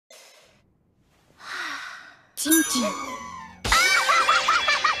What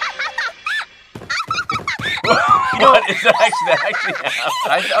is actually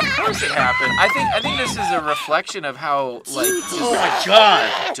happened? Of course it happened. I think this is a reflection of how oh my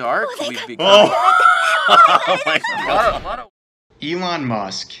god, dark we've become. Oh my god. Elon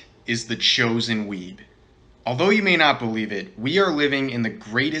Musk is the chosen weeb. Although you may not believe it, we are living in the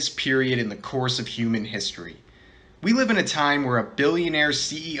greatest period in the course of human history. We live in a time where a billionaire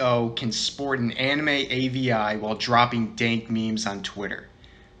CEO can sport an anime AVI while dropping dank memes on Twitter.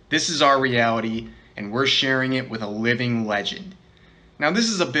 This is our reality, and we're sharing it with a living legend. Now, this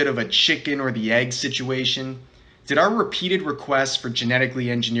is a bit of a chicken or the egg situation. Did our repeated requests for genetically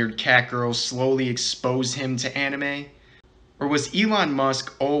engineered cat girls slowly expose him to anime? Or was Elon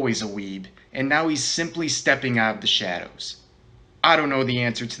Musk always a weeb, and now he's simply stepping out of the shadows? I don't know the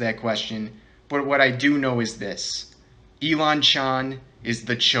answer to that question, but what I do know is this. Elon-chan is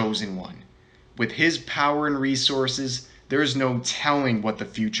the chosen one. With his power and resources, there is no telling what the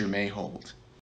future may hold.